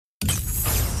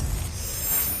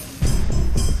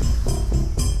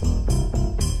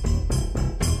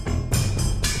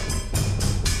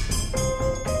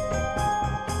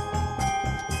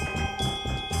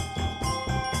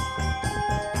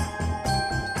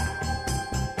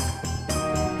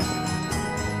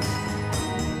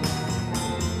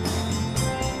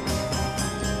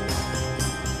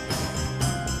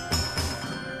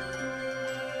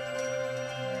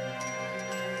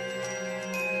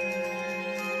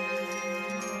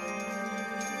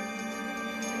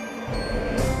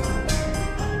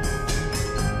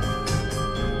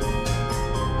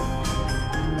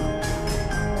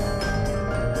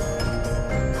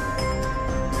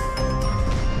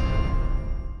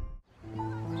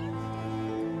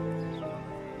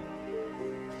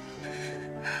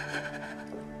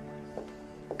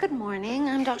Good morning.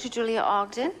 I'm Dr. Julia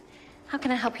Ogden. How can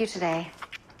I help you today?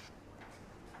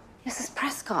 Mrs.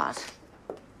 Prescott.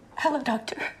 Hello,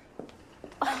 doctor.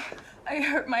 Oh, I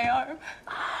hurt my arm.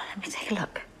 Oh, let me take a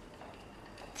look.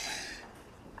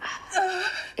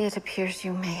 It appears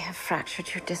you may have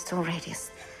fractured your distal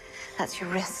radius. That's your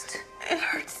wrist. It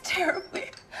hurts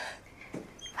terribly.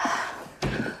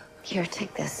 Here,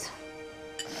 take this.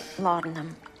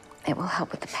 Laudanum. It will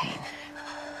help with the pain.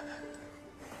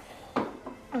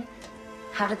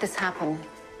 How did this happen?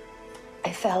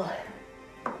 I fell.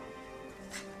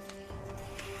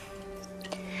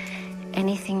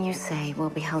 Anything you say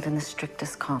will be held in the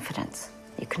strictest confidence.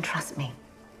 You can trust me.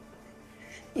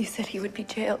 You said he would be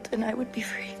jailed and I would be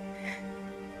free.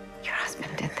 Your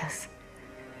husband did this.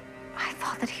 I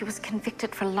thought that he was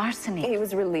convicted for larceny. He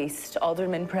was released.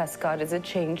 Alderman Prescott is a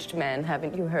changed man,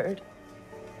 haven't you heard?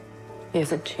 He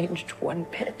hasn't changed one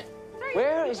bit.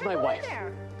 Where is my wife?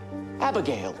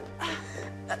 Abigail.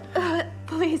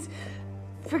 Please,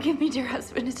 forgive me, dear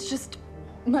husband. It's just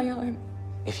my arm.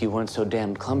 If you weren't so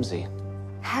damned clumsy,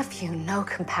 Have you no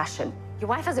compassion? Your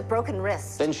wife has a broken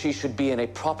wrist. then she should be in a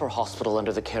proper hospital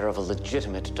under the care of a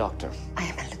legitimate doctor. I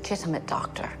am a legitimate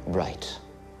doctor. Right.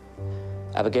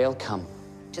 Abigail, come.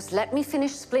 Just let me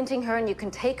finish splinting her and you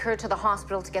can take her to the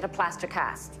hospital to get a plaster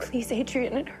cast. Please,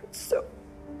 Adrian, it hurts so.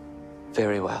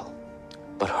 Very well.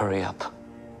 But hurry up.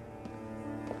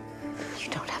 You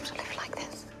don't have to live like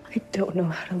this. I don't know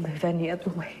how to live any other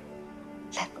way.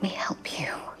 Let me help you.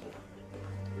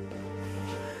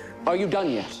 Are you done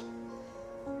yet?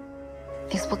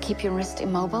 This will keep your wrist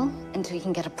immobile until you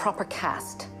can get a proper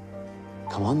cast.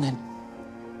 Come on, then.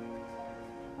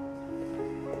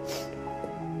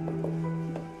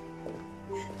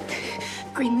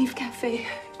 Greenleaf Cafe,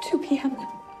 2 p.m.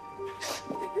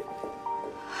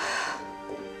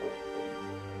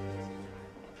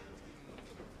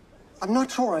 I'm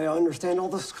not sure I understand all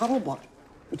the scuttlebutt.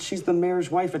 But she's the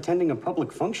mayor's wife attending a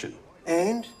public function.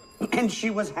 And? And she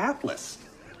was hapless.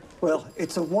 Well,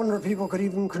 it's a wonder people could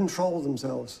even control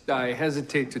themselves. I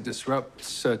hesitate to disrupt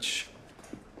such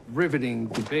riveting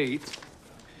debate,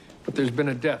 but there's been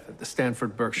a death at the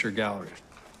Stanford Berkshire Gallery.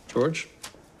 George?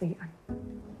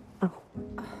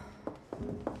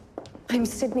 I'm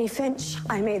Sydney Finch.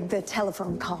 I made the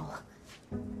telephone call.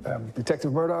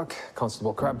 Detective Murdoch,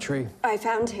 Constable Crabtree. I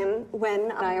found him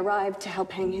when I arrived to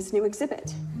help hang his new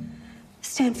exhibit.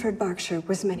 Stanford Berkshire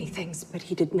was many things, but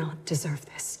he did not deserve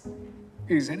this.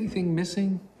 Is anything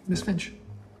missing, Miss Finch?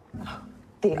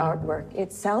 The artwork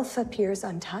itself appears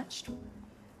untouched,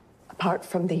 apart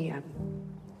from the,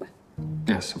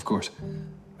 Yes, of course.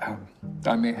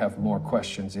 I may have more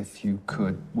questions if you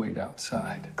could wait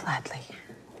outside. Gladly.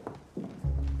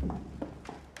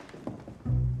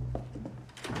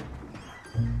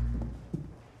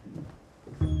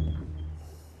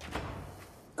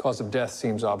 Cause of death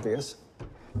seems obvious.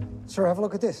 Sir, have a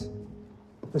look at this.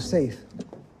 The safe.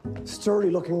 Sturdy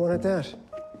looking one at that.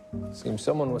 Seems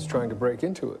someone was trying to break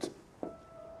into it.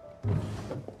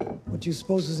 What do you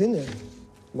suppose is in there?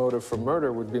 Motive for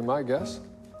murder would be my guess.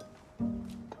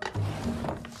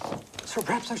 Sir,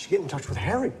 perhaps I should get in touch with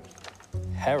Harry.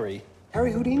 Harry?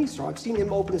 Harry Houdini, sir. I've seen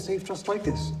him open a safe just like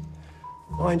this.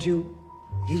 Mind you,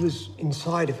 he was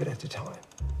inside of it at the time.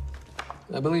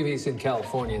 I believe he's in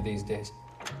California these days.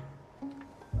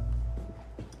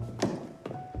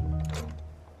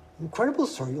 Incredible,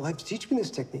 sir. You'll have to teach me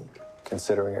this technique.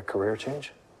 Considering a career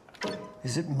change?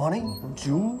 Is it money or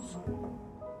jewels?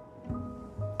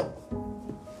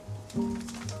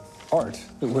 Art,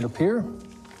 it would appear.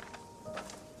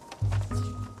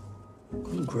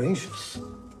 Good gracious.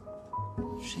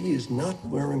 She is not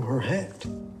wearing her hat.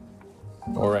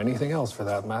 Or anything else for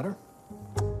that matter.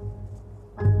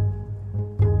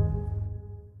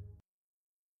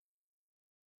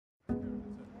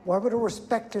 Why would a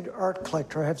respected art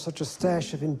collector have such a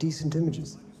stash of indecent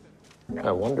images?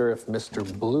 I wonder if Mr.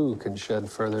 Blue can shed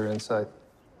further insight.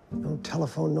 No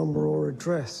telephone number or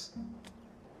address.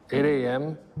 8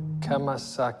 a.m.,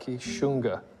 Kamasaki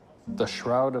Shunga, the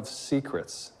Shroud of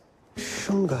Secrets.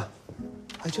 Shunga.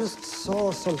 I just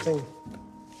saw something.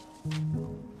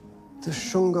 The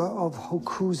Shunga of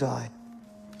Hokusai.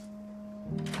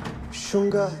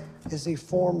 Shunga is a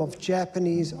form of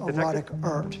Japanese erotic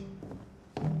art.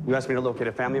 You asked me to locate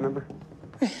a family member?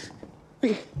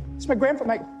 It's my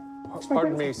grandfather.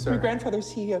 Pardon me, sir. My grandfather,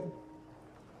 is he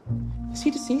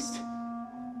deceased?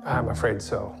 I'm afraid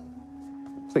so.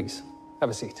 Please, have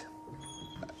a seat.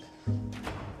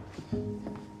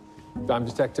 I'm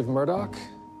Detective Murdoch,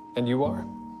 and you are?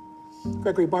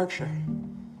 Gregory Berkshire.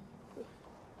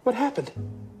 What happened?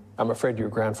 I'm afraid your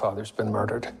grandfather's been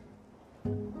murdered.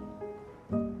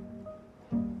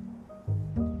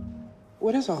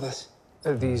 What is all this?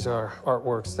 These are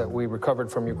artworks that we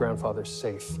recovered from your grandfather's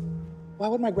safe. Why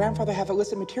would my grandfather have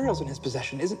illicit materials in his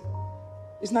possession? Isn't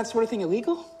that sort of thing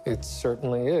illegal? It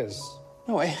certainly is.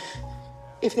 No, if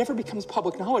it ever becomes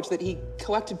public knowledge that he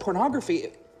collected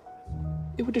pornography,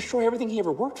 it would destroy everything he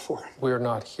ever worked for. We're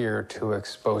not here to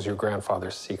expose your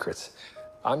grandfather's secrets.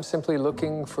 I'm simply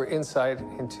looking for insight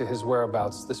into his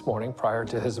whereabouts this morning prior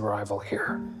to his arrival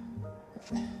here.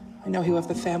 I know he left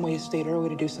the family estate early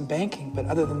to do some banking, but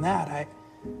other than that,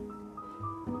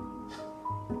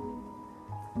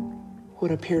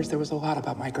 Well, it appears there was a lot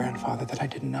about my grandfather that I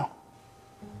didn't know.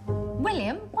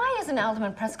 William, why isn't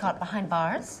Alderman Prescott behind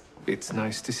bars? It's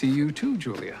nice to see you too,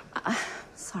 Julia.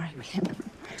 Sorry, William.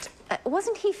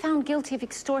 Wasn't he found guilty of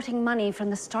extorting money from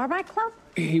the Starbuck Club?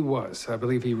 He was. I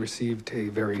believe he received a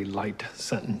very light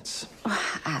sentence.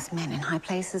 As men in high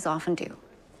places often do.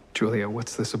 Julia,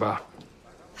 what's this about?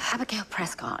 Abigail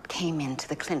Prescott came into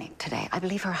the clinic today. I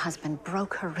believe her husband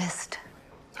broke her wrist.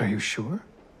 Are you sure?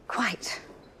 Quite.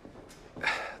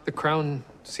 The Crown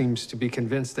seems to be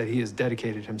convinced that he has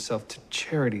dedicated himself to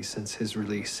charity since his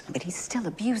release. But he's still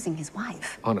abusing his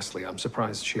wife. Honestly, I'm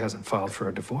surprised she hasn't filed for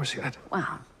a divorce yet.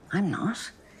 Well, I'm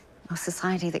not. A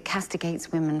society that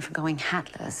castigates women for going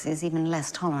hatless is even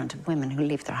less tolerant of women who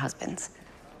leave their husbands.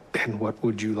 And what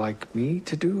would you like me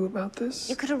to do about this?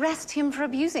 You could arrest him for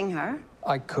abusing her.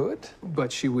 I could,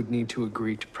 but she would need to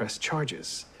agree to press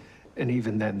charges. And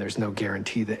even then, there's no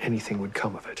guarantee that anything would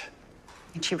come of it.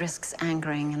 And she risks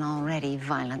angering an already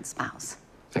violent spouse.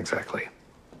 Exactly.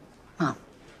 Well,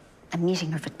 I'm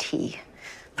meeting her for tea.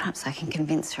 Perhaps I can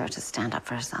convince her to stand up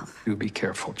for herself. You be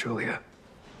careful, Julia.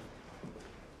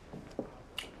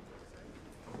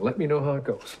 Let me know how it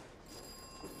goes.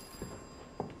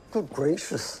 Good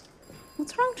gracious.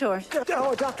 What's wrong, George?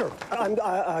 Oh, doctor, I'm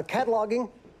cataloging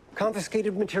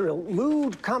confiscated material.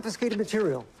 Lewd confiscated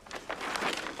material.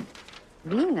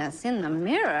 Venus in the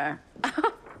mirror.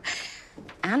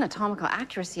 Anatomical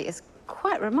accuracy is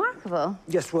quite remarkable.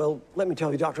 Yes, well, let me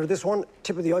tell you, doctor, this one,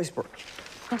 tip of the iceberg.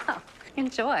 Well,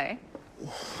 enjoy.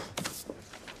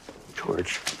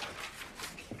 George,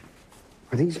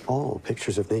 are these all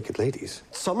pictures of naked ladies?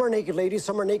 Some are naked ladies,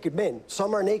 some are naked men.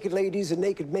 Some are naked ladies and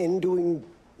naked men doing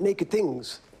naked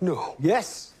things. No.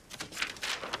 Yes.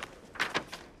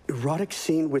 Erotic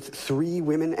scene with 3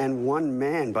 women and 1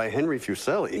 man by Henry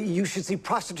Fuseli. You should see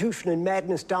Prostitution and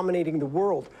Madness Dominating the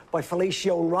World by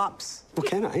Felicione Rops. Well,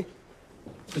 can I?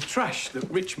 The trash that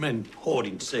rich men hoard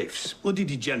in safes. Bloody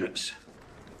degenerates.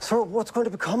 Sir, what's going to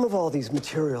become of all these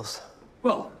materials?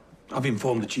 Well, I've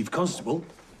informed the chief constable.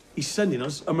 He's sending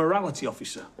us a morality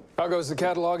officer. How goes the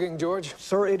cataloging, George?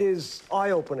 Sir, it is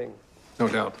eye-opening. No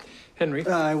doubt. Henry?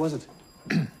 I wasn't.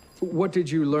 What did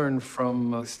you learn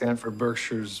from Stanford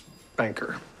Berkshire's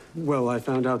banker? Well, I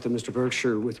found out that Mr.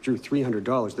 Berkshire withdrew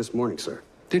 $300 this morning, sir.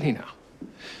 Did he now?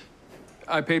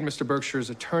 I paid Mr. Berkshire's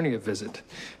attorney a visit.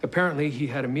 Apparently, he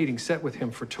had a meeting set with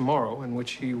him for tomorrow in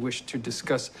which he wished to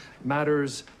discuss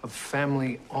matters of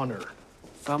family honor.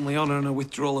 Family honor and a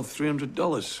withdrawal of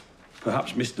 $300.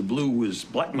 Perhaps Mr. Blue was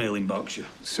blackmailing Berkshire.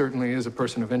 Certainly is a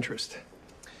person of interest.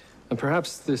 And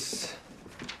perhaps the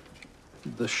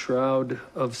Shroud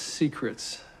of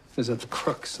Secrets is at the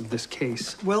crux of this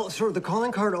case. Well, sir, the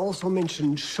calling card also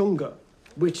mentioned Shunga,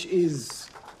 which is...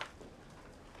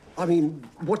 I mean,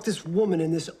 what this woman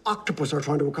and this octopus are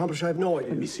trying to accomplish, I have no idea.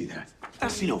 Let me see that.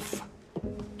 That's enough.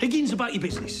 Higgins, about your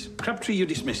business. Crabtree, you're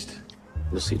dismissed.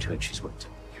 We'll see to it she's worked.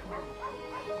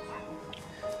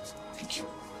 Thank you.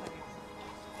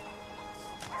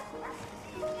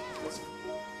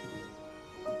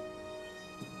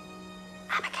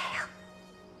 Abigail.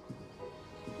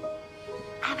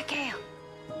 Abigail.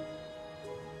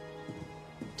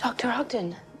 Dr.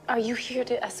 Ogden, are you here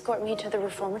to escort me to the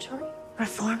reformatory?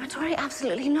 Reformatory?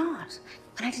 Absolutely not.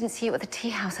 When I didn't see you at the tea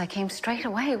house, I came straight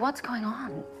away. What's going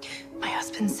on? My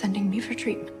husband's sending me for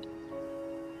treatment.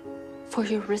 For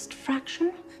your wrist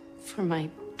fracture? For my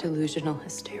delusional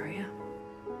hysteria.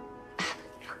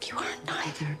 Look, you are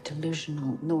neither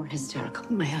delusional nor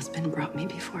hysterical. My husband brought me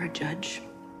before a judge.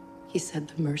 He said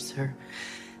the Mercer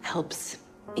helps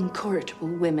incorrigible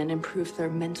women improve their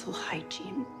mental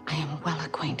hygiene. I am well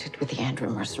acquainted with the Andrew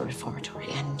Mercer Reformatory,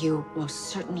 and you most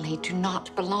certainly do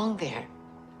not belong there.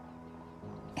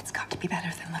 It's got to be better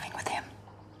than living with him.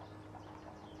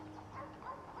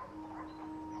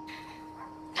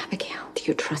 Abigail, do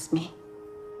you trust me?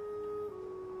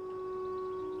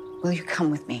 Will you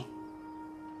come with me?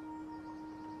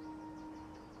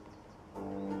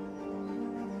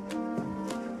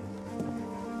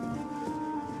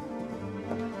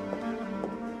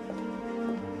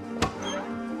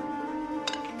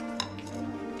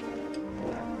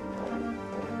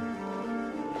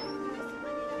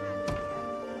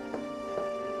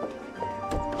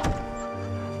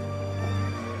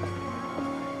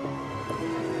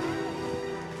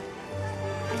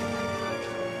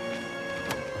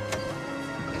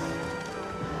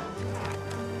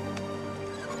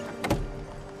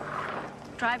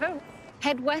 Driver,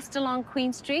 head west along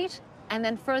Queen Street and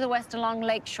then further west along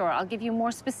Lakeshore. I'll give you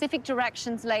more specific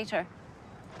directions later.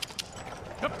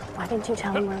 Why didn't you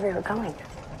tell him where we were going?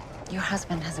 Your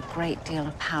husband has a great deal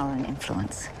of power and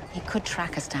influence. He could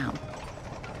track us down.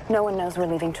 No one knows we're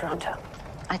leaving Toronto.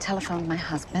 I telephoned my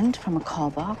husband from a call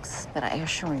box, but I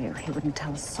assure you he wouldn't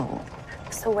tell a soul.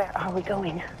 So where are we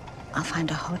going? I'll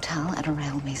find a hotel at a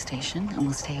railway station and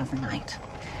we'll stay overnight.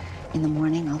 In the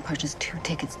morning, I'll purchase 2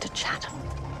 tickets to Chatham.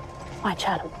 Why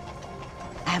Chatham?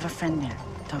 I have a friend there,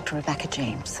 Dr. Rebecca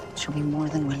James. She'll be more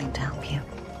than willing to help you.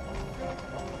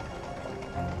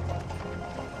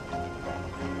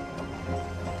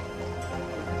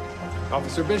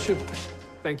 Officer Bishop,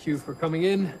 thank you for coming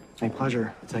in. My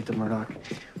pleasure, Detective Murdoch.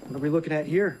 What are we looking at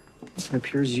here? It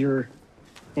appears you're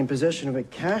in possession of a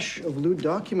cache of lewd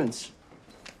documents.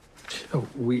 Oh,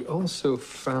 we also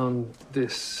found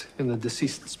this in the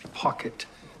deceased's pocket.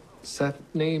 Does that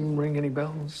name ring any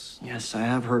bells? Yes, I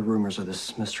have heard rumors of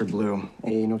this Mr. Blue,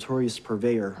 a notorious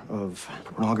purveyor of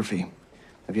pornography.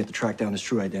 I've yet to track down his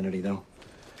true identity, though.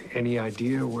 Any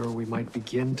idea where we might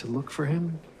begin to look for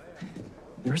him?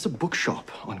 There is a bookshop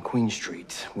on Queen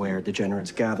Street where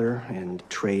degenerates gather and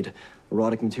trade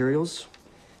erotic materials.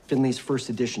 Finley's first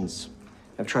editions.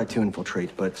 I've tried to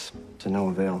infiltrate, but to no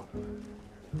avail.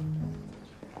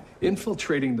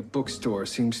 Infiltrating the bookstore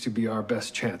seems to be our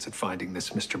best chance at finding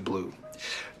this Mr. Blue.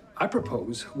 I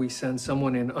propose we send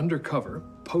someone in undercover,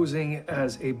 posing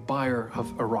as a buyer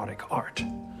of erotic art.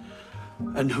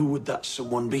 And who would that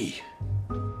someone be?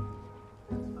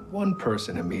 One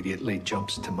person immediately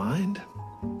jumps to mind.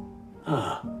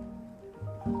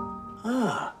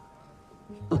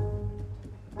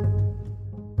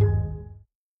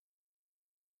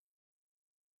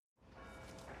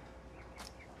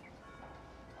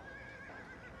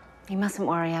 You mustn't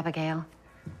worry, Abigail.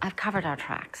 I've covered our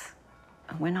tracks.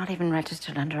 We're not even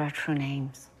registered under our true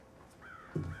names.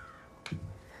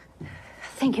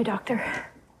 Thank you, Doctor.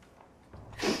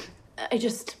 I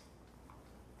just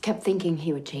kept thinking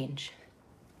he would change.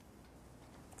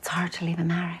 It's hard to leave a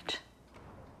marriage.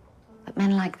 But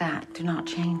men like that do not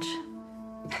change.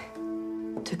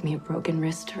 It took me a broken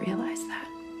wrist to realize that.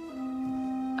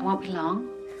 I won't be long.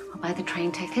 I'll buy the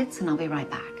train tickets and I'll be right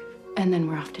back. And then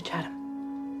we're off to Chatham.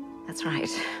 That's right.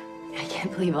 I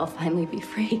can't believe I'll finally be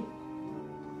free.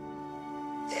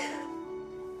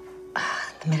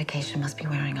 The medication must be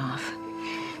wearing off.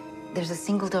 There's a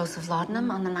single dose of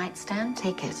laudanum on the nightstand.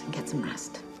 Take it and get some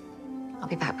rest. I'll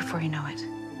be back before you know it.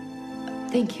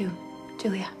 Thank you,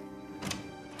 Julia.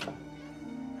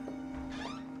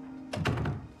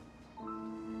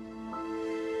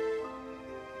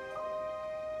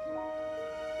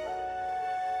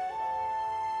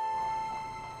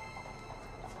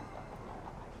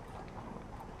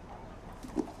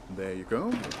 There you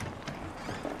go.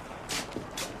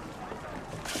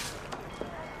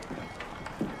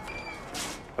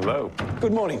 Hello.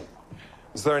 Good morning.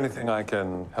 Is there anything I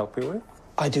can help you with?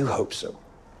 I do hope so.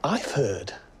 I've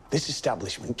heard this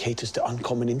establishment caters to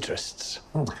uncommon interests.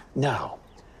 Now,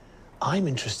 I'm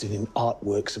interested in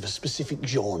artworks of a specific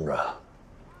genre.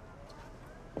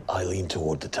 I lean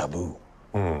toward the taboo.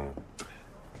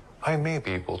 I may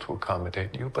be able to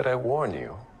accommodate you, but I warn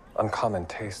you, uncommon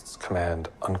tastes command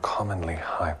uncommonly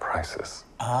high prices.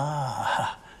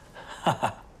 Ah.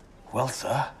 Well,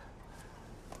 sir,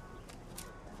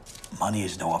 money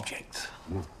is no object.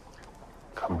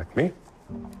 Come with me.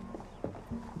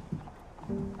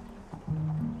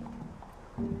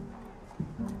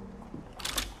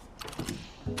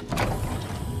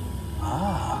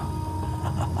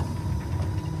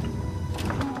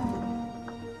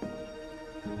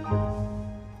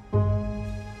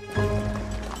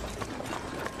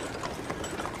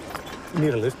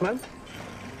 Need a lift, man?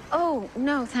 Oh,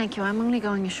 no, thank you. I'm only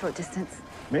going a short distance.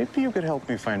 Maybe you could help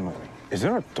me find my way. Is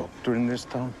there a doctor in this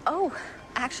town? Oh,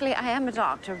 actually, I am a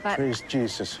doctor, but... Praise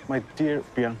Jesus. My dear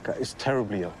Bianca is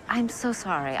terribly ill. I'm so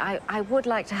sorry. I would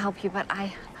like to help you, but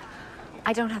I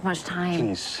don't have much time.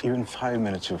 Please, even 5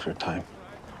 minutes of your time.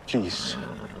 Please.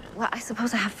 Well, I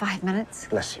suppose I have 5 minutes.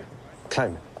 Bless you.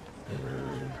 Climb it.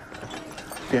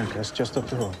 Bianca, it's just up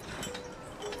the road.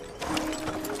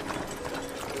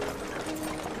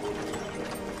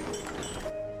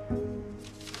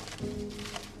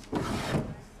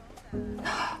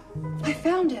 I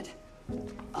found it.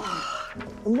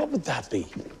 And what would that be?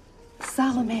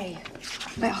 Salome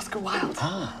by Oscar Wilde.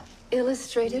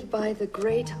 Illustrated by the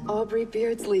great Aubrey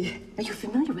Beardsley. Are you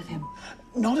familiar with him?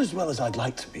 Not as well as I'd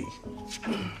like to be.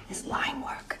 His line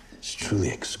work. It's truly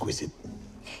exquisite.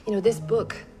 You know, this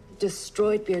book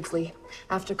destroyed Beardsley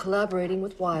after collaborating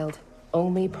with Wilde.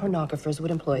 Only pornographers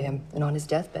would employ him, and on his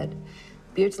deathbed,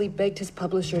 Beardsley begged his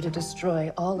publisher to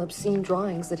destroy all obscene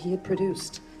drawings that he had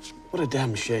produced. What a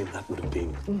damn shame that would have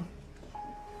been.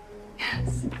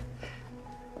 Yes.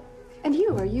 And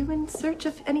are you in search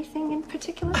of anything in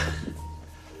particular?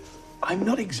 I'm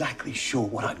not exactly sure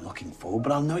what I'm looking for,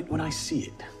 but I'll know it when I see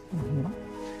it.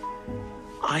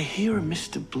 I hear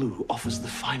Mr. Blue offers the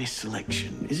finest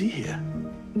selection. Is he here?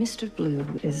 Mr. Blue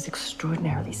is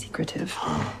extraordinarily secretive.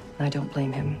 I don't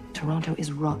blame him. Toronto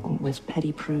is rotten with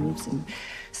petty prudes and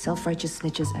self-righteous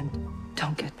snitches, and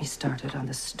don't get me started on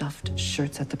the stuffed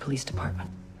shirts at the police department.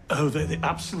 Oh, they're the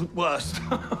absolute worst.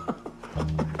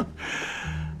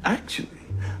 Actually,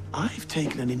 I've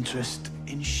taken an interest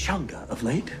in Shunga of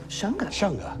late. Shunga?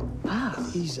 Shunga. Ah.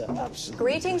 He's absolutely...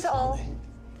 Greetings, all.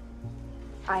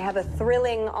 I have a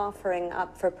thrilling offering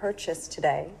up for purchase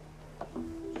today.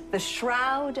 The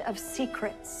Shroud of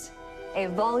Secrets, a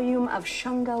volume of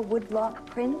Shunga woodblock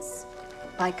prints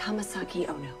by Kamasaki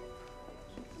Ono.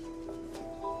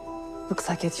 Looks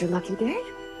like it's your lucky day.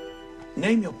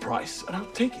 Name your price and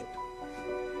I'll take it.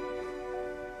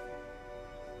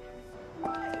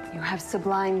 You have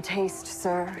sublime taste,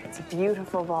 sir. It's a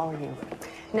beautiful volume.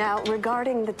 Now,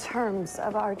 regarding the terms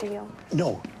of our deal.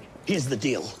 No, here's the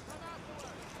deal.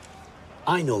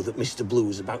 I know that Mr. Blue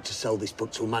is about to sell this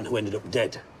book to a man who ended up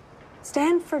dead.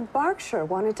 Stanford Berkshire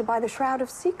wanted to buy the Shroud of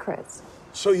Secrets.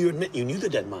 So you admit you knew the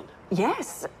dead man?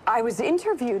 Yes, I was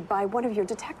interviewed by one of your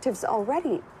detectives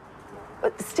already.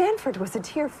 But Stanford was a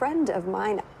dear friend of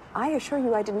mine. I assure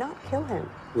you I did not kill him.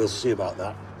 We'll see about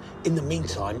that. In the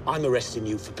meantime, I'm arresting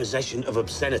you for possession of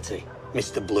obscenity.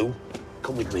 Mr. Blue,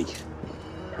 come with me.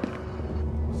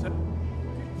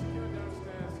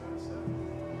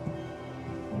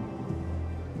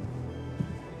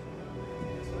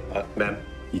 Ma'am,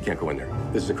 you can't go in there.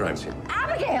 This is a crime scene.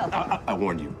 Abigail! I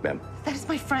warned you, ma'am. That is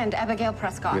my friend, Abigail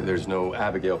Prescott. There's no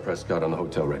Abigail Prescott on the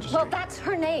hotel registry. Well, that's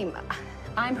her name.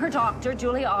 I'm her doctor,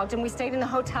 Julia Ogden. We stayed in the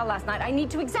hotel last night. I need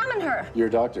to examine her. You're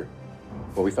a doctor.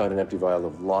 Well, we found an empty vial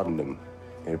of laudanum.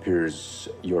 It appears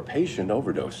your patient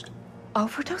overdosed.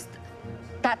 Overdosed?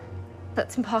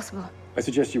 That's impossible. I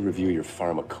suggest you review your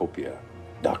pharmacopoeia,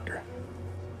 doctor.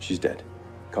 She's dead.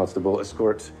 Constable,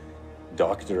 escort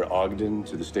Dr. Ogden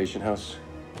to the station house.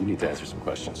 You need to answer some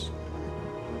questions.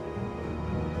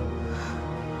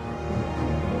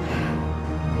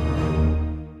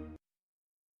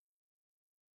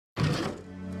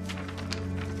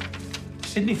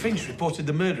 Sydney Finch reported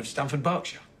the murder of Stanford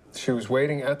Berkshire. She was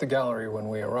waiting at the gallery when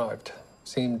we arrived.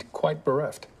 Seemed quite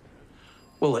bereft.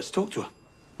 Well, let's talk to her.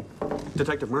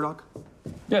 Detective Murdoch?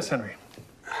 Yes, Henry.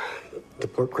 The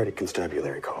Port Credit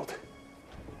Constabulary called.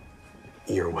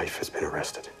 Your wife has been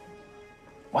arrested.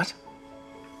 What?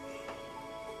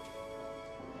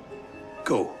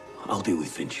 Go. I'll deal with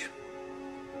Finch.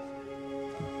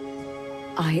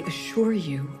 I assure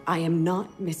you, I am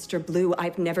not Mr. Blue.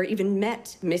 I've never even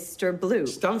met Mr. Blue.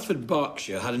 Stanford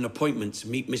Berkshire had an appointment to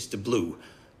meet Mr. Blue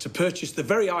to purchase the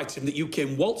very item that you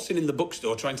came waltzing in the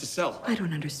bookstore trying to sell. I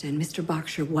don't understand. Mr.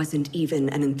 Berkshire wasn't even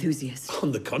an enthusiast.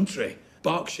 On the contrary,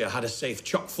 Berkshire had a safe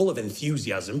chock full of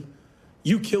enthusiasm.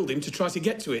 You killed him to try to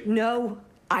get to it. No,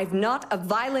 I've not a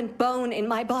violent bone in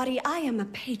my body. I am a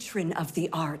patron of the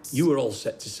arts. You were all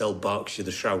set to sell Berkshire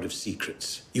the Shroud of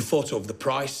Secrets. You fought over the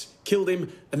price, killed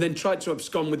him, and then tried to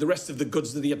abscond with the rest of the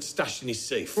goods that he had stashed in his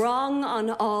safe. Wrong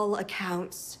on all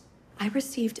accounts. I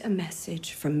received a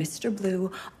message from Mr.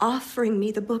 Blue offering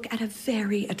me the book at a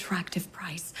very attractive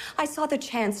price. I saw the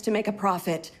chance to make a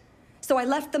profit. So I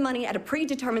left the money at a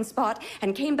predetermined spot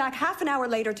and came back half an hour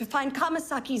later to find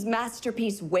Kamasaki's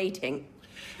masterpiece waiting.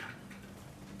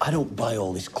 I don't buy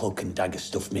all this cloak and dagger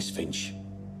stuff, Miss Finch.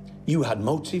 You had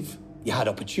motive, you had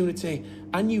opportunity,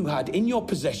 and you had in your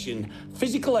possession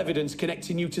physical evidence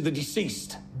connecting you to the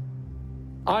deceased.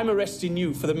 I'm arresting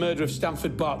you for the murder of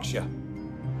Stanford Berkshire.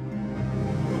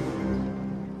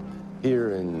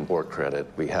 Here in Port Credit,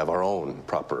 we have our own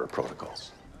proper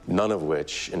protocols, none of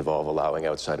which involve allowing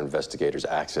outside investigators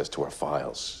access to our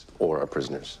files or our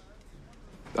prisoners.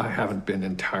 I haven't been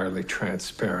entirely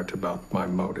transparent about my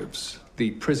motives.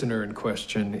 The prisoner in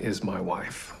question is my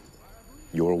wife.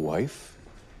 Your wife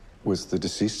was the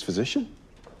deceased physician?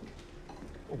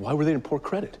 Why were they in Port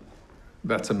Credit?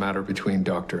 That's a matter between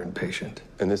doctor and patient.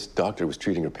 And this doctor was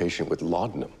treating her patient with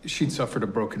laudanum. She'd suffered a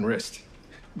broken wrist.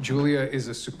 Julia is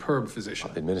a superb physician.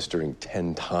 Administering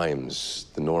 10 times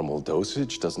the normal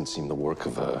dosage doesn't seem the work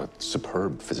of a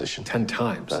superb physician. 10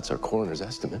 times? That's our coroner's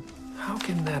estimate. How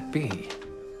can that be?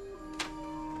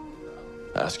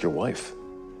 Ask your wife.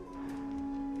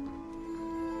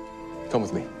 Come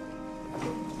with me.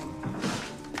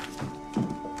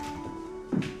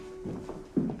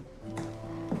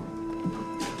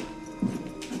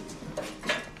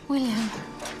 William.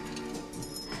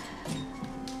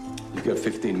 You've got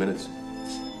 15 minutes.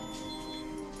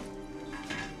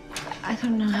 I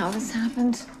don't know how this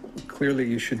happened. Clearly,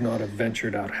 you should not have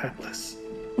ventured out hatless.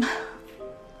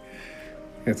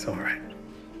 It's all right.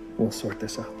 We'll sort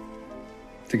this out.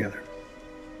 Together.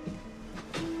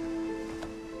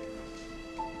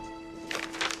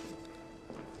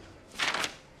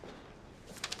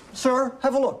 Sir,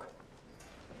 have a look.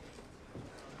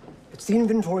 It's the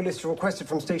inventory list you requested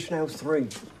from Station House 3.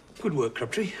 Good work,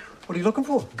 Crabtree. What are you looking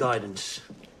for? Guidance.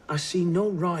 I see no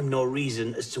rhyme nor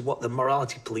reason as to what the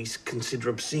morality police consider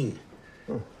obscene.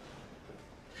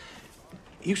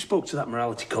 You spoke to that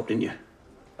morality cop, didn't you?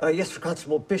 Yes, for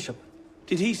Constable Bishop.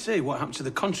 Did he say what happened to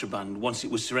the contraband once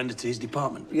it was surrendered to his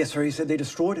department? Yes, sir. He said they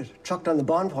destroyed it. Chucked on the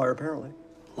bonfire, apparently.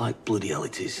 Like bloody hell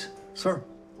it is. Sir.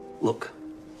 Look.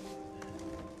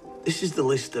 This is the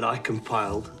list that I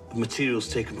compiled of materials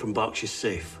taken from Berkshire's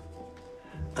safe.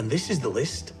 And this is the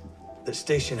list that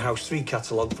Station House 3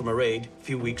 catalogued from a raid a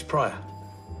few weeks prior.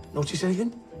 Notice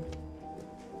anything?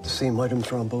 The same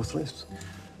items are on both lists.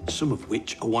 Some of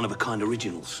which are one-of-a-kind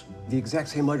originals. The exact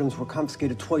same items were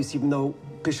confiscated twice, even though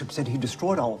Bishop said he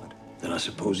destroyed all of it. Then I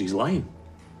suppose he's lying.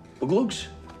 Bugluggs,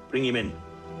 bring him in.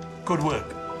 Good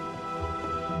work.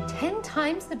 10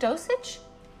 times the dosage?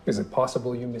 Is it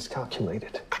possible you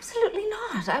miscalculated? Absolutely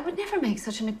not. I would never make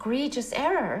such an egregious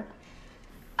error.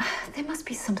 There must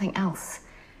be something else.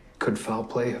 Could foul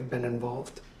play have been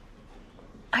involved?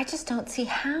 I just don't see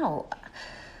how.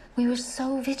 We were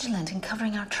so vigilant in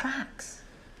covering our tracks.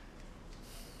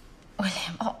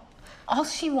 William, all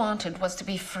she wanted was to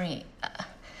be free.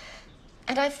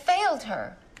 And I failed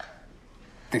her.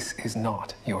 This is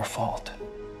not your fault.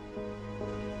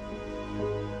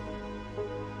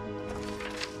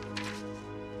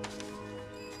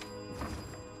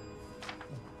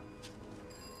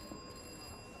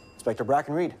 Inspector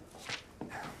Brackenreed.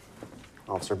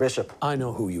 Officer Bishop. I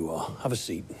know who you are. Have a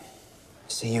seat.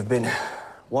 See, you've been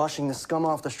washing the scum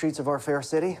off the streets of our fair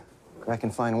city.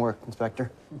 Cracking fine work,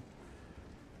 Inspector.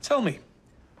 Tell me,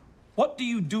 what do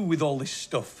you do with all this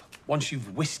stuff once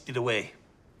you've whisked it away?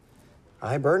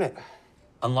 I burn it.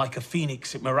 And like a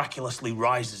phoenix, it miraculously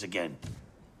rises again.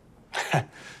 I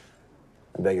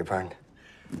beg your pardon.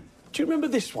 Do you remember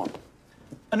this one?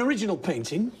 An original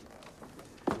painting.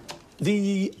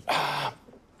 The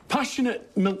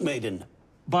Passionate Milkmaiden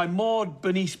by Maud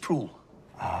Bernice Proul.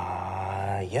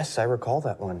 Yes, I recall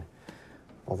that one.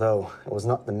 Although it was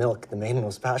not the milk the maiden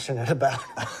was passionate about.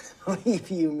 What do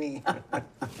you mean?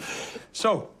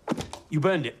 So, you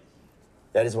burned it?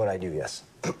 That is what I do, yes.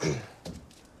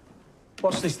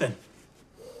 What's this then?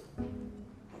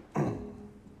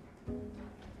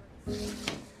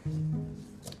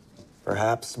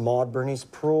 Perhaps Maud Bernice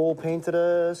Proul painted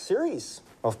a series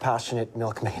of passionate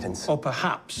milk maidens. Or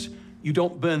perhaps you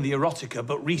don't burn the erotica,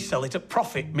 but resell it at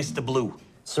profit, Mr. Blue.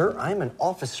 Sir, I'm an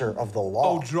officer of the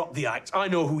law. Oh, drop the act. I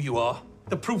know who you are.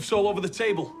 The proof's all over the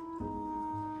table.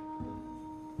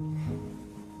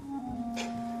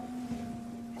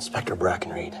 Inspector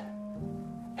Brackenreed,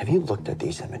 have you looked at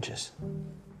these images?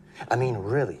 I mean,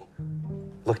 really,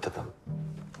 looked at them.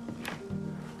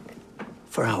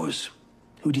 For hours.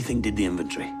 Who do you think did the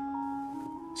inventory?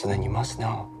 So then you must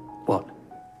know. What?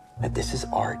 That this is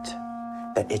art.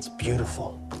 That it's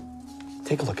beautiful.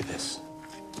 Take a look at this.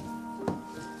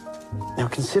 Now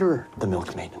consider the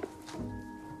Milk Maiden.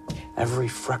 Every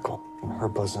freckle in her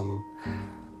bosom,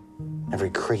 every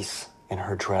crease in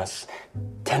her dress,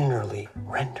 tenderly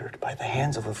rendered by the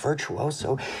hands of a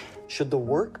virtuoso. Should the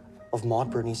work of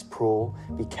Maud Bernice Proul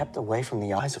be kept away from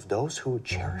the eyes of those who would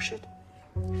cherish it?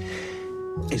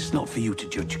 It's not for you to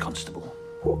judge, Constable.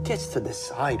 Who gets to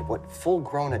decide what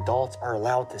full-grown adults are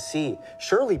allowed to see?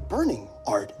 Surely burning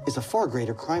art is a far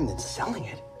greater crime than selling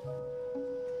it.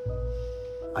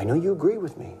 I know you agree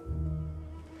with me.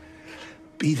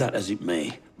 Be that as it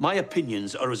may, my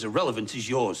opinions are as irrelevant as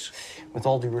yours. With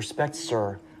all due respect,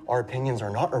 sir, our opinions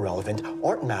are not irrelevant.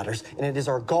 Art matters, and it is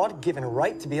our God-given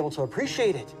right to be able to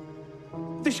appreciate it.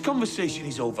 This conversation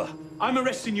is over. I'm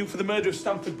arresting you for the murder of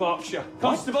Stamford, Berkshire.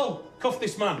 Constable, cuff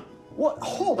this man. What?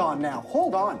 Hold on now,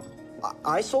 hold on.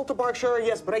 I sold to Berkshire,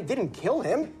 yes, but I didn't kill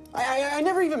him. I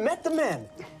never even met the man.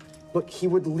 Look, he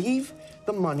would leave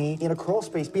the money in a crawl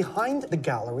space behind the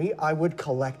gallery. I would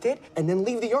collect it and then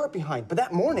leave the art behind. But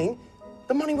that morning,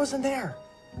 the money wasn't there.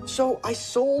 So I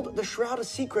sold the Shroud of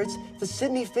Secrets to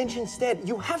Sidney Finch instead.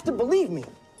 You have to believe me.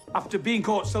 After being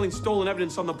caught selling stolen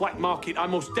evidence on the black market, I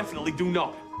most definitely do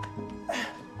not.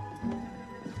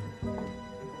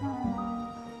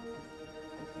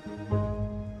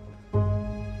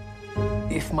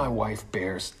 If my wife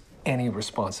bears any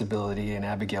responsibility in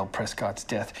Abigail Prescott's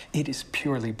death. It is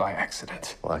purely by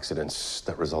accident. Well, accidents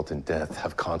that result in death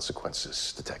have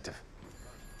consequences, Detective.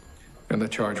 And the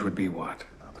charge would be what?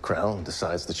 The Crown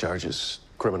decides the charges.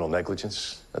 Criminal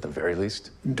negligence, at the very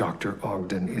least. Dr.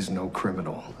 Ogden is no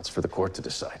criminal. That's for the court to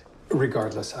decide.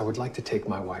 Regardless, I would like to take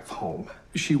my wife home.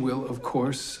 She will, of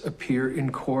course, appear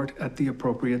in court at the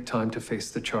appropriate time to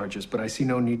face the charges, but I see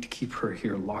no need to keep her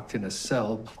here locked in a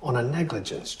cell on a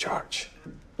negligence charge.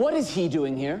 What is he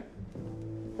doing here?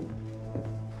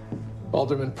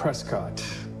 Alderman Prescott,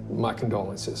 my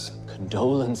condolences.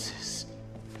 Condolences?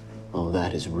 Oh,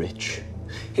 that is rich.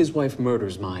 His wife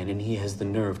murders mine, and he has the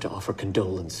nerve to offer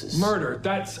condolences. Murder?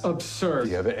 That's absurd. Do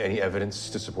you have any evidence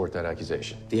to support that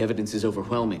accusation? The evidence is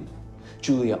overwhelming.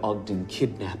 Julia Ogden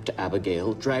kidnapped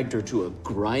Abigail, dragged her to a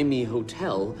grimy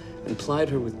hotel, and plied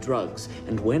her with drugs.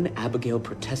 And when Abigail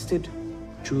protested,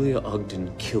 Julia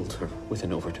Ogden killed her with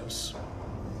an overdose.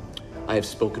 I have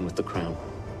spoken with the Crown.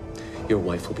 Your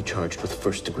wife will be charged with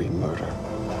first-degree murder.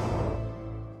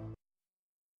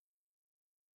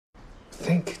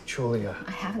 Think, Julia.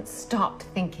 I haven't stopped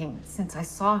thinking since I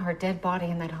saw her dead body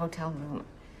in that hotel room.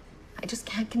 I just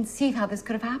can't conceive how this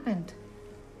could have happened.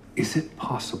 Is it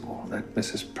possible that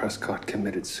Mrs. Prescott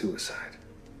committed suicide?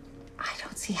 I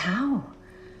don't see how.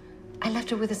 I left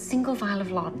her with a single vial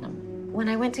of laudanum. When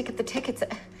I went to get the tickets,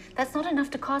 that's not enough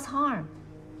to cause harm.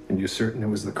 And you're certain it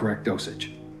was the correct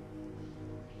dosage?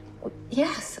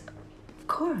 Yes, of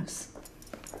course.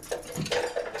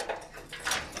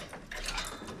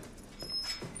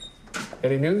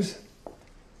 Any news?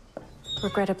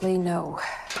 Regrettably, no.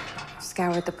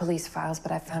 Scoured the police files,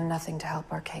 but I found nothing to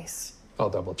help our case. I'll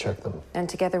double check them. And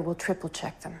together we'll triple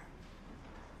check them.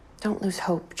 Don't lose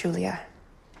hope, Julia.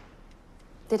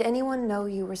 Did anyone know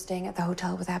you were staying at the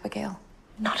hotel with Abigail?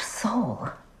 Not a soul.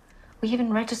 We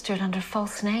even registered under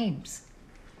false names.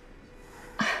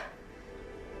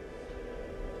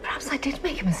 Perhaps I did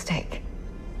make a mistake.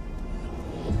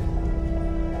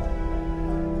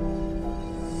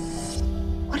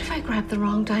 What if I grabbed the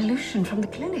wrong dilution from the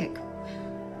clinic?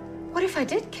 What if I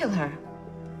did kill her?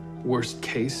 Worst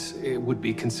case, it would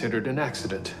be considered an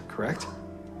accident, correct?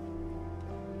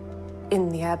 In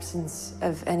the absence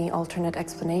of any alternate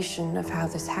explanation of how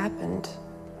this happened,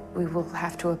 we will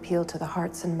have to appeal to the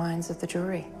hearts and minds of the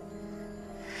jury.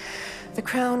 The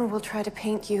Crown will try to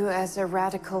paint you as a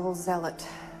radical zealot,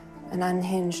 an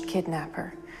unhinged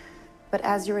kidnapper. But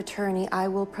as your attorney, I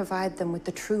will provide them with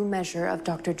the true measure of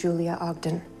Dr. Julia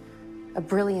Ogden, a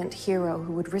brilliant hero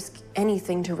who would risk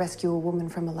anything to rescue a woman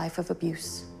from a life of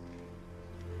abuse.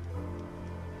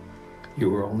 You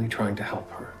were only trying to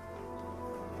help her.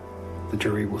 The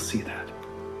jury will see that.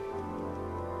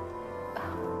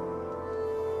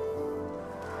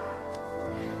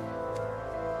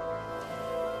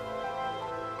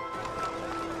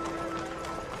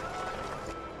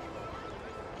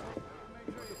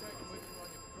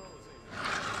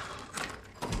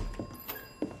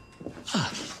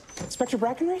 Inspector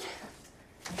Brackenridge?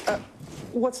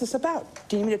 What's this about?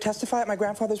 Do you need me to testify at my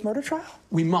grandfather's murder trial?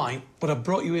 We might, but I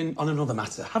brought you in on another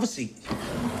matter. Have a seat.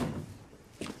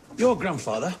 Your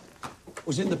grandfather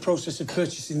was in the process of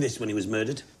purchasing this when he was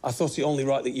murdered. I thought it only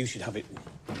right that you should have it.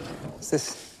 Is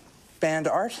this banned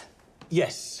art?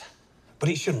 Yes, but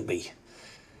it shouldn't be.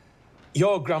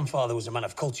 Your grandfather was a man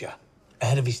of culture,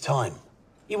 ahead of his time.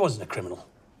 He wasn't a criminal.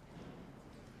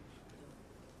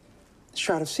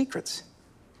 Shroud of Secrets.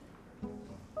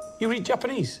 You read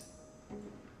Japanese?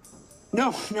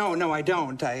 No, I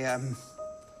don't.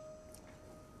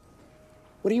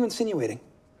 What are you insinuating?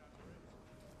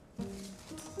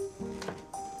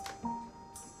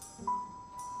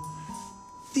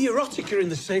 The erotica in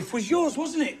the safe was yours,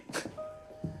 wasn't it?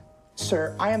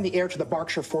 Sir, I am the heir to the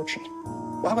Berkshire fortune.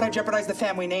 Why would I jeopardize the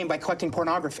family name by collecting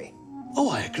pornography? Oh,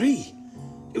 I agree.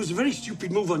 It was a very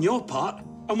stupid move on your part.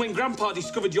 And when Grandpa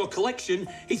discovered your collection,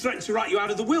 he threatened to write you out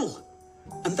of the will.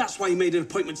 And that's why he made an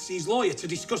appointment to see his lawyer to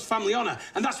discuss family honor.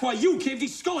 And that's why you caved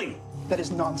his skull in. That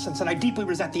is nonsense, and I deeply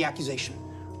resent the accusation.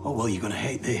 Oh, well, you're gonna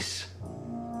hate this.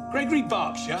 Gregory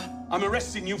Berkshire, I'm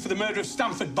arresting you for the murder of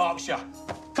Stamford Berkshire.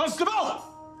 Constable!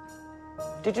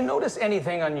 Did you notice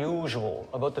anything unusual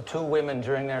about the two women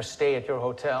during their stay at your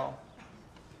hotel?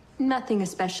 Nothing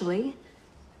especially.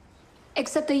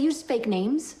 Except they used fake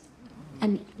names.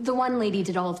 And the one lady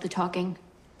did all of the talking.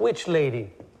 Which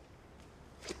lady?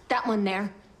 That one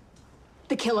there.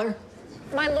 The killer.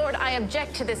 My lord, I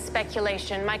object to this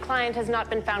speculation. My client has not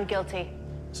been found guilty.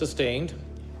 Sustained.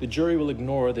 The jury will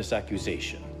ignore this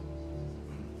accusation.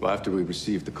 Well, after we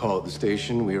received the call at the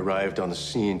station, we arrived on the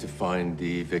scene to find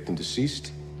the victim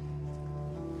deceased.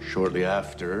 Shortly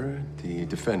after, the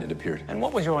defendant appeared. And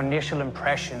what was your initial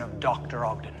impression of Dr.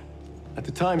 Ogden? At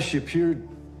the time, she appeared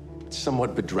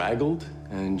somewhat bedraggled,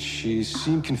 and she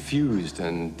seemed confused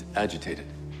and agitated.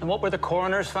 And what were the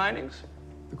coroner's findings?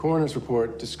 The coroner's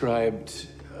report described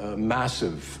a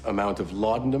massive amount of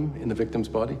laudanum in the victim's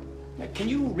body. Now, can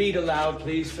you read aloud,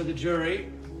 please, for the jury,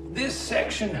 this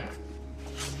section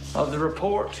of the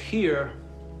report here?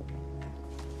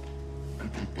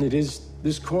 It is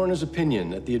this coroner's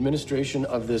opinion that the administration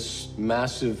of this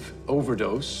massive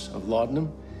overdose of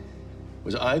laudanum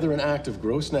was either an act of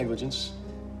gross negligence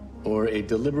or a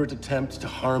deliberate attempt to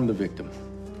harm the victim.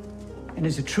 And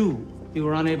is it true you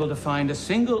were unable to find a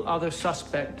single other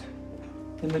suspect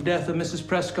in the death of Mrs.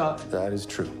 Prescott? That is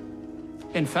true.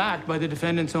 In fact, by the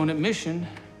defendant's own admission,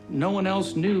 no one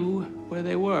else knew where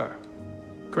they were.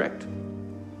 Correct?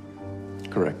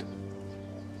 Correct.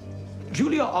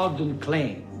 Julia Ogden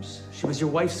claims she was your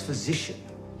wife's physician.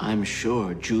 I'm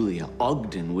sure Julia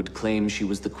Ogden would claim she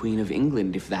was the Queen of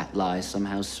England if that lie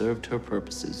somehow served her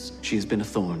purposes. She has been a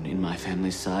thorn in my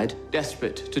family's side,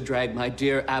 desperate to drag my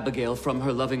dear Abigail from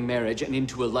her loving marriage and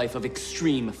into a life of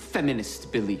extreme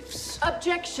feminist beliefs.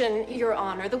 Objection, Your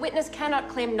Honor. The witness cannot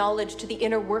claim knowledge to the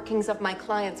inner workings of my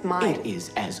client's mind. It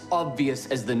is as obvious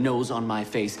as the nose on my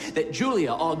face that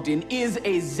Julia Ogden is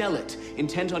a zealot,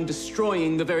 intent on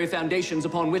destroying the very foundations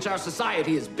upon which our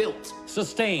society is built.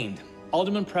 Sustained.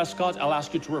 Alderman Prescott, I'll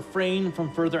ask you to refrain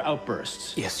from further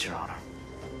outbursts. Yes, Your Honor.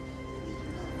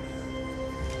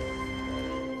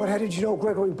 But how did you know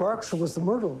Gregory Berkshire was the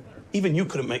murderer? Even you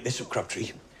couldn't make this up,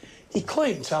 Crabtree. He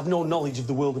claimed to have no knowledge of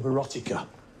the world of erotica,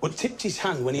 but tipped his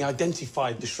hand when he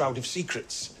identified the Shroud of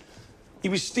Secrets. He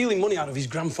was stealing money out of his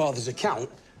grandfather's account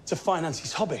to finance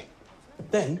his hobby.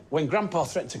 Then, when Grandpa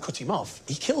threatened to cut him off,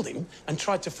 he killed him and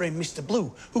tried to frame Mr.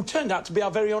 Blue, who turned out to be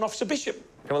our very own Officer Bishop.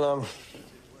 Come along.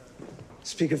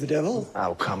 Speak of the devil?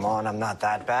 Oh, come on, I'm not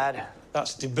that bad.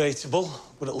 That's debatable,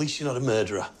 but at least you're not a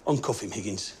murderer. Uncuff him,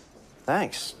 Higgins.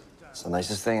 Thanks. It's the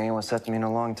nicest thing anyone said to me in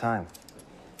a long time.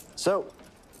 So,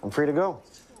 I'm free to go.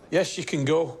 Yes, you can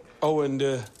go. Oh,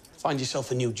 and find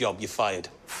yourself a new job. You're fired.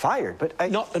 Fired? But I...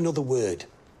 Not another word.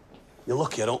 You're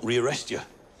lucky I don't rearrest you.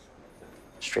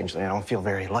 Strangely, I don't feel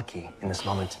very lucky in this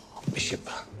moment. Bishop,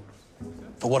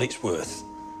 for what it's worth,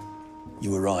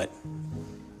 you were right.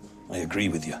 I agree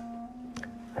with you.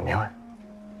 I knew it.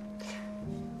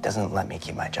 Doesn't let me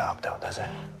keep my job, though, does it?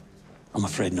 I'm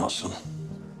afraid not, son.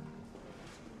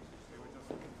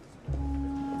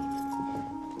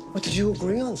 What did you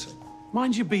agree on, sir?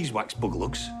 Mind your beeswax,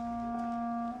 buglugs.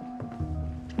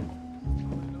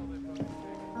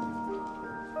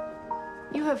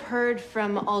 You have heard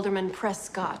from Alderman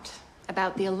Prescott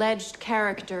about the alleged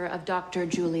character of Dr.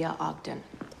 Julia Ogden.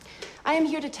 I am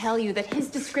here to tell you that his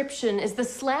description is the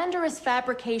slanderous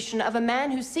fabrication of a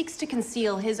man who seeks to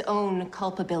conceal his own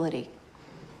culpability.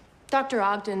 Dr.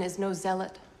 Ogden is no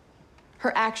zealot.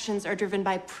 Her actions are driven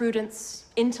by prudence,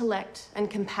 intellect, and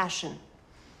compassion.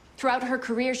 Throughout her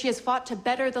career, she has fought to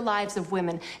better the lives of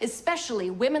women,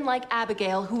 especially women like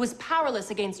Abigail, who was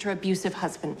powerless against her abusive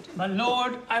husband. My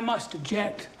lord, I must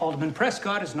object. Alderman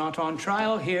Prescott is not on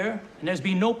trial here, and there's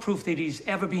been no proof that he's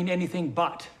ever been anything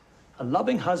but a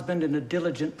loving husband and a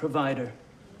diligent provider.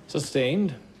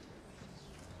 Sustained.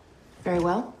 Very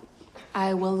well.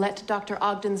 I will let Dr.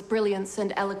 Ogden's brilliance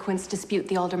and eloquence dispute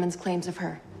the alderman's claims of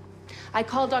her. I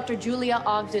call Dr. Julia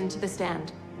Ogden to the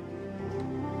stand.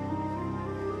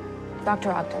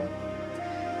 Dr. Ogden,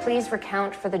 please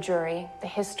recount for the jury the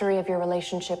history of your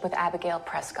relationship with Abigail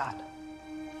Prescott.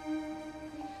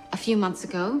 A few months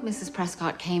ago, Mrs.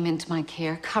 Prescott came into my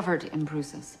care covered in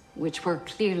bruises, which were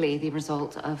clearly the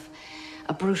result of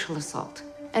a brutal assault.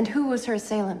 And who was her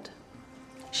assailant?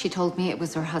 She told me it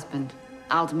was her husband,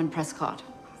 Alderman Prescott,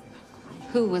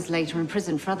 who was later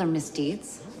imprisoned for other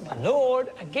misdeeds. My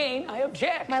lord, again, I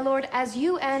object. My lord, as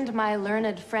you and my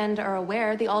learned friend are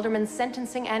aware, the alderman's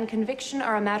sentencing and conviction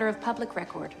are a matter of public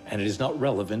record. And it is not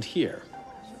relevant here.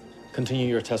 Continue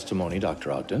your testimony,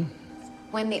 Dr. Ogden.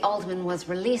 When the alderman was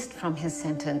released from his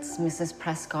sentence, Mrs.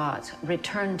 Prescott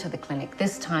returned to the clinic,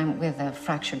 this time with a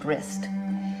fractured wrist.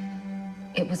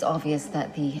 It was obvious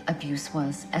that the abuse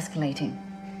was escalating.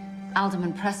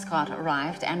 Alderman Prescott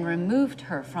arrived and removed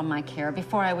her from my care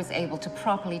before I was able to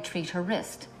properly treat her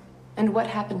wrist. And what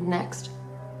happened next?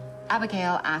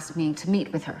 Abigail asked me to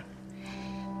meet with her.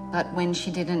 But when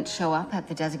she didn't show up at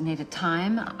the designated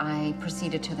time, I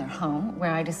proceeded to their home,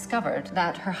 where I discovered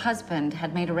that her husband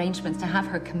had made arrangements to have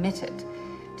her committed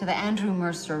to the Andrew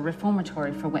Mercer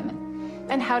Reformatory for Women.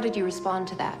 And how did you respond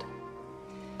to that?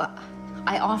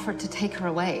 I offered to take her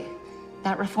away,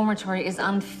 That reformatory is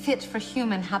unfit for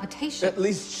human habitation. At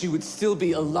least she would still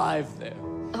be alive there.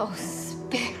 Oh,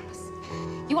 spare us.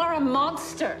 You are a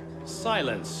monster.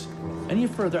 Silence. Any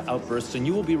further outbursts and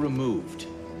you will be removed.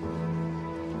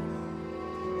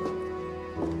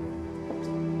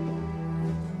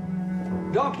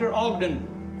 Dr. Ogden,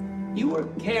 you were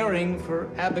caring for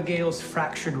Abigail's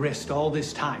fractured wrist all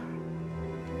this time.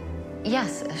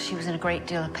 Yes, she was in a great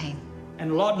deal of pain.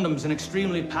 And laudanum's an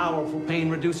extremely powerful pain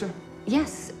reducer?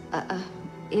 Yes,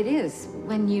 it is.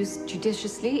 When used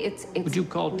judiciously, it's... Would you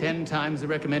call 10 times the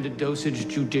recommended dosage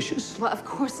judicious? Well, of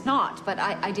course not, but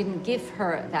I didn't give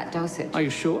her that dosage. Are you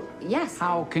sure? Yes.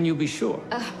 How can you be sure?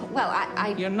 Well,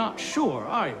 I... You're not sure,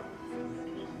 are you?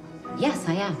 Yes,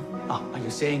 I am. Oh, are you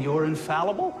saying you're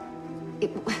infallible?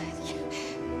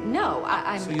 No,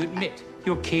 I'm... So you admit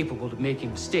you're capable of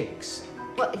making mistakes?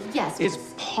 Well, yes. It's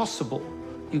possible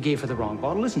you gave her the wrong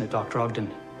bottle, isn't it, Dr.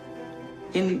 Ogden?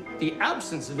 In the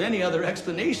absence of any other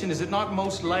explanation, is it not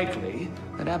most likely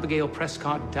that Abigail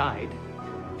Prescott died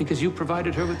because you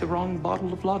provided her with the wrong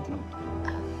bottle of laudanum?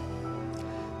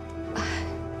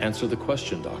 Answer the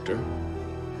question, Doctor.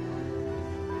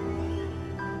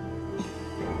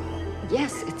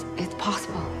 Yes, it's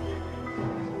possible.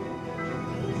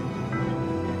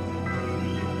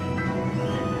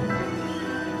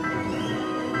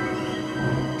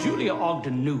 Julia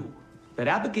Ogden knew that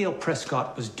Abigail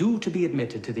Prescott was due to be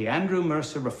admitted to the Andrew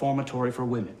Mercer Reformatory for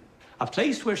Women, a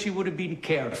place where she would have been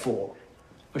cared for,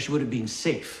 where she would have been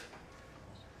safe.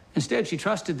 Instead, she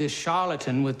trusted this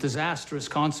charlatan with disastrous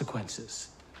consequences.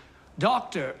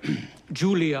 Dr.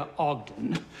 Julia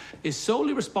Ogden is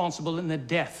solely responsible in the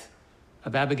death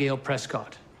of Abigail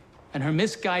Prescott, and her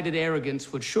misguided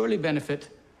arrogance would surely benefit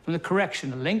from the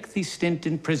correction a lengthy stint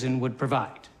in prison would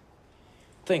provide.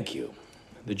 Thank you.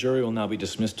 The jury will now be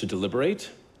dismissed to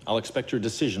deliberate. I'll expect your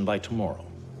decision by tomorrow.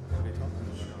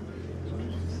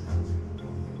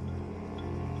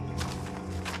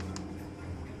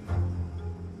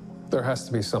 There has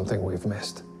to be something we've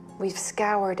missed. We've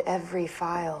scoured every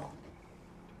file,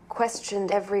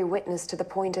 questioned every witness to the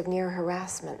point of near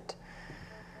harassment.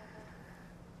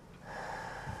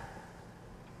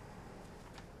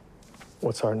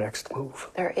 What's our next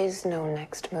move? There is no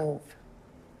next move.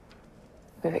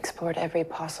 We've explored every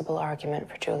possible argument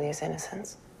for Julia's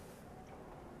innocence.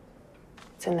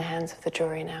 It's in the hands of the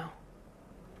jury now.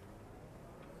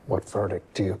 What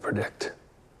verdict do you predict?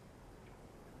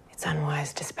 It's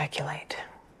unwise to speculate.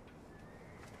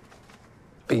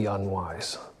 Be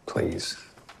unwise, please.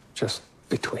 Just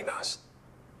between us.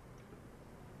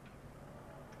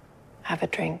 Have a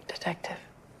drink, Detective.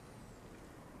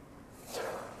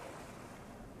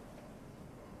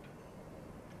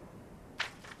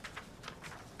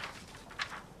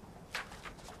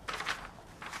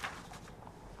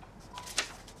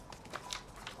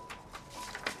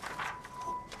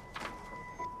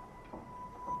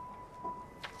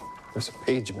 There's a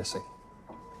page missing.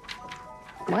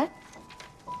 What?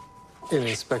 In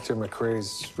Inspector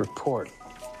McRae's report.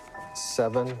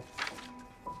 7,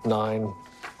 9,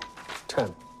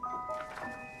 10.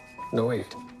 No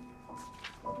 8.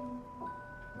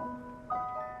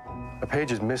 A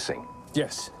page is missing.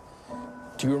 Yes.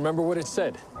 Do you remember what it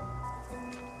said?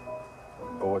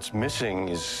 Well, what's missing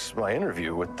is my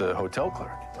interview with the hotel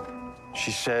clerk.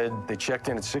 She said they checked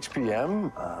in at 6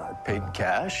 p.m., paid in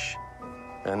cash,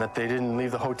 and that they didn't leave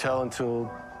the hotel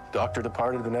until Doctor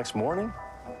departed the next morning.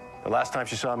 The last time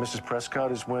she saw Mrs.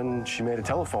 Prescott is when she made a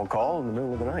telephone call in the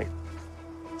middle of the night.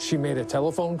 She made a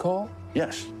telephone call?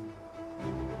 Yes.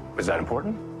 Is that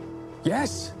important?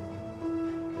 Yes.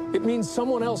 It means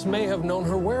someone else may have known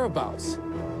her whereabouts.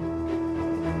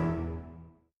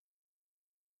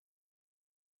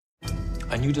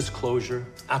 A new disclosure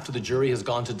after the jury has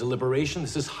gone to deliberation.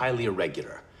 This is highly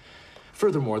irregular.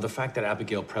 Furthermore, the fact that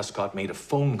Abigail Prescott made a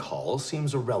phone call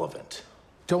seems irrelevant.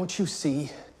 Don't you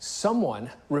see? Someone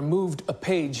removed a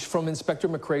page from Inspector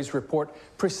McRae's report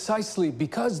precisely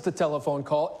because the telephone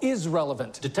call is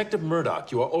relevant. Detective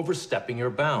Murdoch, you are overstepping your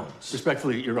bounds.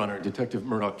 Respectfully, Your Honor, Detective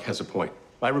Murdoch has a point.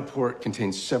 My report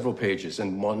contains several pages,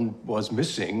 and one was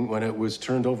missing when it was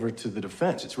turned over to the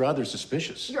defense. It's rather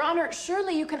suspicious. Your Honor,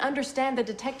 surely you can understand the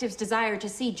detective's desire to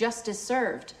see justice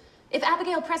served. If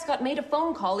Abigail Prescott made a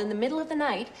phone call in the middle of the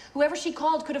night, whoever she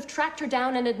called could have tracked her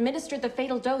down and administered the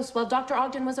fatal dose while Dr.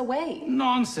 Ogden was away.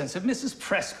 Nonsense. If Mrs.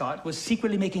 Prescott was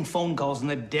secretly making phone calls in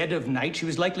the dead of night, she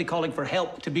was likely calling for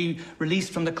help to be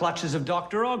released from the clutches of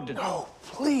Dr. Ogden. Oh,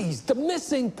 please, the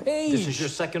missing page! This is your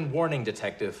second warning,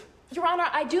 Detective. Your Honor,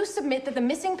 I do submit that the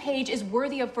missing page is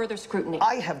worthy of further scrutiny.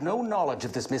 I have no knowledge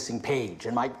of this missing page,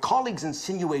 and my colleagues'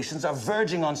 insinuations are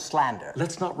verging on slander.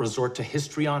 Let's not resort to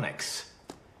histrionics.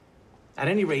 At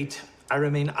any rate, I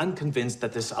remain unconvinced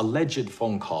that this alleged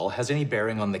phone call has any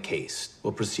bearing on the case.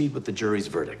 We'll proceed with the jury's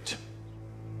verdict.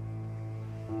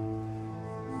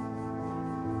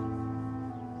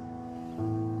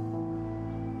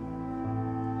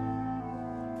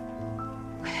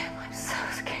 I'm so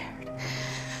scared.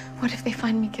 What if they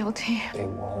find me guilty? They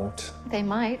won't. They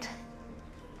might.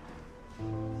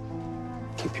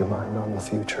 Keep your mind on the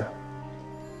future.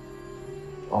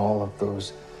 All of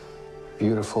those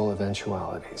beautiful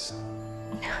eventualities.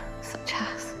 Such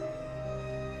as?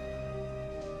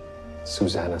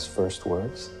 Susanna's first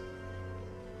words.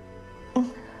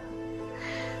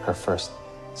 Her first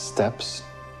steps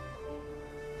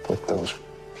with those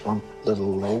plump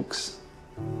little legs.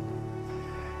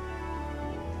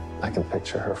 I can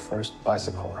picture her first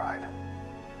bicycle ride.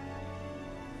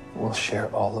 We'll share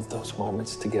all of those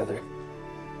moments together.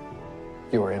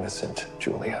 You are innocent,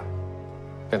 Julia,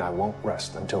 and I won't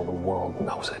rest until the world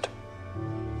knows it.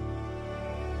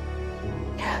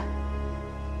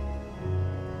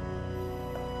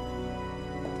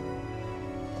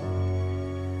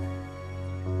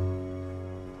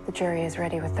 The jury is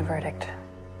ready with the verdict.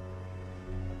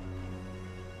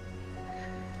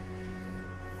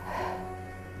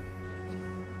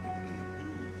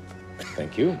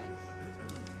 Thank you.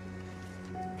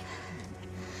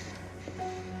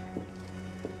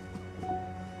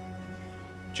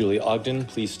 Julia Ogden,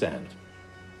 please stand.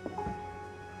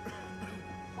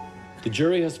 The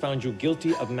jury has found you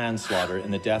guilty of manslaughter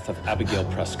in the death of Abigail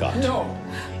Prescott. No!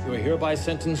 You are hereby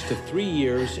sentenced to 3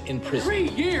 years in prison. 3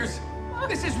 years?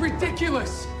 This is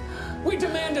ridiculous! We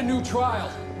demand a new trial.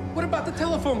 What about the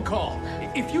telephone call?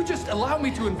 If you just allow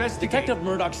me to investigate... Detective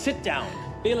Murdoch, sit down.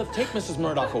 Bailiff, take Mrs.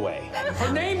 Murdoch away.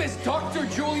 Her name is Dr.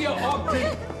 Julia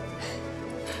Ogden.